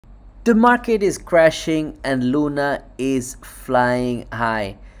The market is crashing and Luna is flying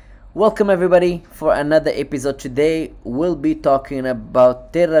high. Welcome everybody for another episode. Today we'll be talking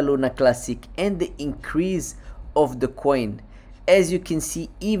about Terra lunaclassic and the increase of the coin. As you can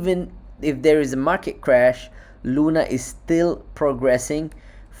see, even if there is a market crash, Luna is still progressing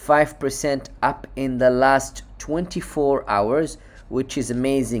 5% up in the last 24 hours, which is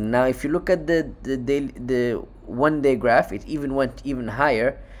amazing. Now if you look at the 1 day graph, it even went even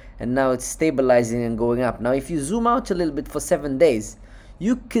higher, and now it's stabilizing and going up. Now if you zoom out a little bit for 7 days,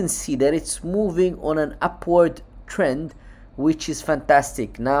 you can see that it's moving on an upward trend, which is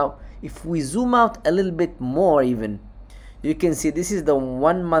fantastic. Now if we zoom out a little bit more, even you can see this is the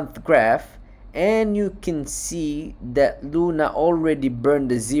 1 month graph, and you can see that Luna already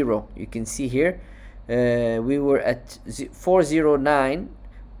burned the zero. You can see here we were at 409,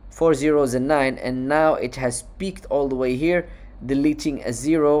 4 zeros and 9, and now it has peaked all the way here, deleting a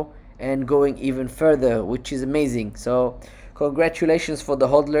zero and going even further, which is amazing. So congratulations for the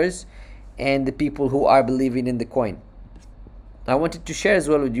hodlers and the people who are believing in the coin. I wanted to share as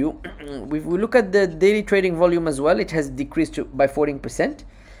well with you, if we look at the daily trading volume as well, it has decreased by 14%,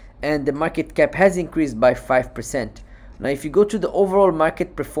 and the market cap has increased by 5%. Now if you go to the overall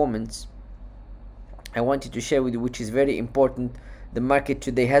market performance, I wanted to share with you, which is very important, the market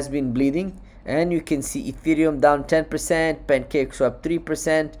today has been bleeding, and you can see Ethereum down 10%, PancakeSwap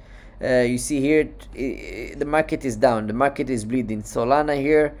 3%. You see here the market is down, the market is bleeding. Solana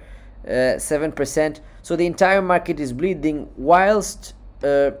here 7%. So the entire market is bleeding, whilst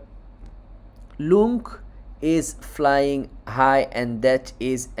lunc is flying high, and that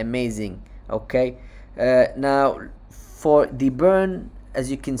is amazing. Okay, now for the burn, as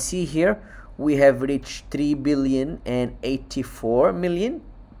you can see here, we have reached 3,084,000,000,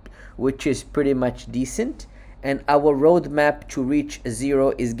 which is pretty much decent, and our roadmap to reach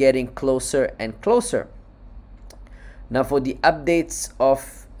zero is getting closer and closer. Now for the updates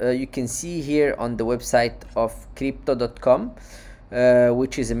of you can see here on the website of crypto.com,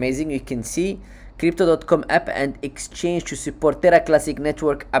 which is amazing. You can see crypto.com app and exchange to support Terra Classic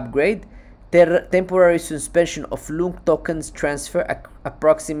network upgrade, temporary suspension of lunc tokens transfer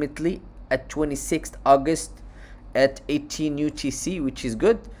approximately at 26th August at 18 UTC, which is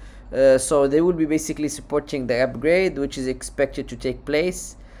good. So they will be basically supporting the upgrade, which is expected to take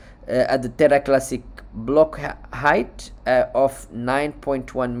place at the Terra Classic block height of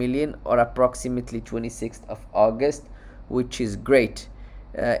 9.1 million, or approximately 26th of August, which is great.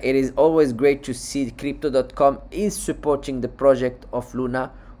 It is always great to see crypto.com is supporting the project of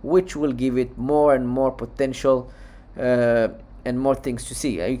Luna, which will give it more and more potential and more things to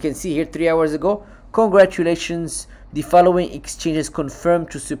see. You can see here 3 hours ago, congratulations, the following exchanges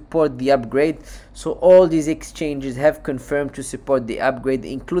confirmed to support the upgrade. So all these exchanges have confirmed to support the upgrade,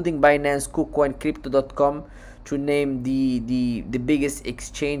 including Binance, KuCoin, crypto.com, to name the biggest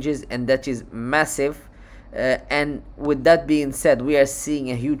exchanges, and that is massive. And with that being said, we are seeing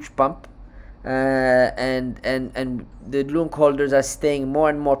a huge pump, and the lunc holders are staying more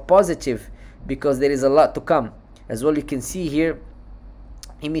and more positive because there is a lot to come. As well, you can see here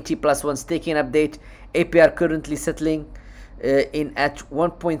MET+1 staking update, APR currently settling in at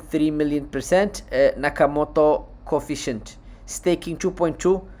 1.3 million%, Nakamoto coefficient staking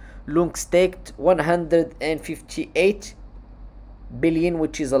 2.2, lunc staked 158 billion,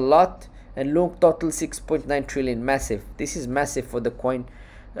 which is a lot, and lunc total 6.9 trillion. Massive. This is massive for the coin.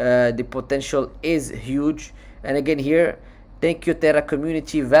 The potential is huge. And again here, thank you Terra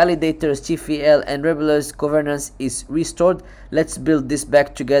community, validators, TFL and rebels, governance is restored. Let's build this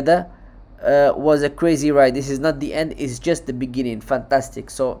back together. Was a crazy ride. This is not the end, it's just the beginning.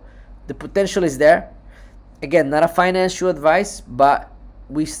 Fantastic. So the potential is there. Again, not a financial advice, but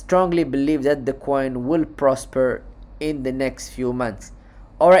we strongly believe that the coin will prosper in the next few months.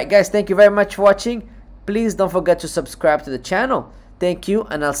 Alright guys, thank you very much for watching. Please don't forget to subscribe to the channel. Thank you,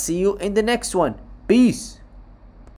 and I'll see you in the next one. Peace.